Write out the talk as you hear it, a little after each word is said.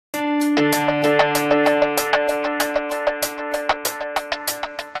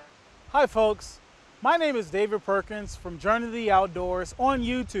Hi folks, my name is David Perkins from Journey to the Outdoors on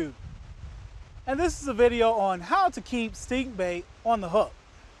YouTube. And this is a video on how to keep stink bait on the hook.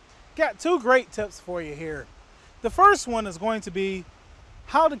 Got two great tips for you here. The first one is going to be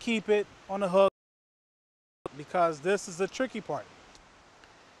how to keep it on the hook, because this is the tricky part.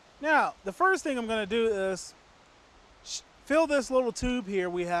 Now, the first thing I'm going to do is fill this little tube here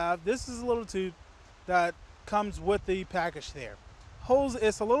we have. This is a little tube that comes with the package there.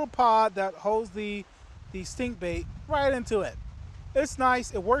 It's a little pod that holds the stink bait right into it. It's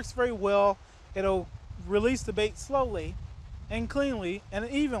nice, it works very well. It'll release the bait slowly and cleanly and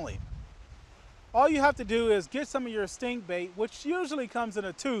evenly. All you have to do is get some of your stink bait, which usually comes in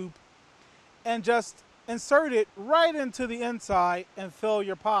a tube, and just insert it right into the inside and fill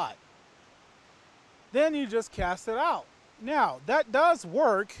your pod. Then you just cast it out. Now, that does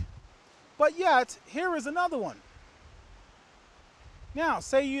work, but yet, here is another one. Now,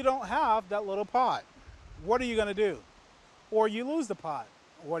 say you don't have that little pod. What are you going to do? Or you lose the pod.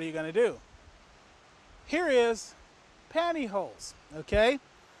 What are you going to do? Here is pantyhose, okay?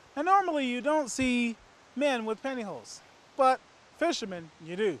 And normally you don't see men with pantyhose, but fishermen,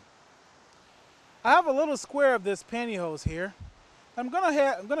 you do. I have a little square of this pantyhose here. I'm going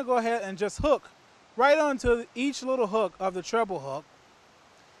to go ahead and just hook right onto each little hook of the treble hook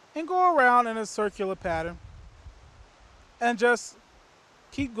and go around in a circular pattern and just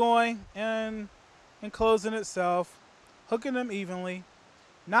keep going and closing itself, hooking them evenly,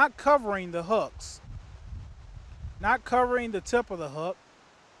 not covering the hooks, not covering the tip of the hook,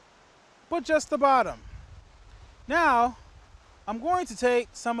 but just the bottom. Now, I'm going to take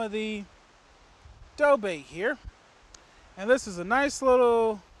some of the dough bait here, and this is a nice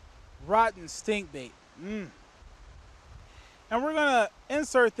little rotten stink bait. And we're going to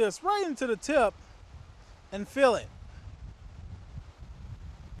insert this right into the tip and fill it.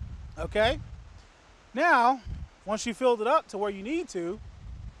 Okay? Now, once you filled it up to where you need to,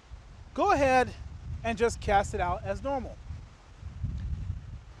 go ahead and just cast it out as normal.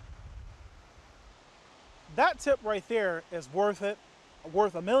 That tip right there is worth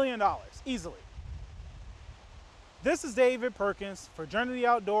 $1 million, easily. This is David Perkins for Journey to the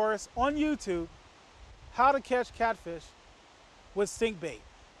Outdoors on YouTube, how to catch catfish with stink bait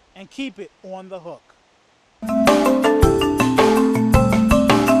and keep it on the hook.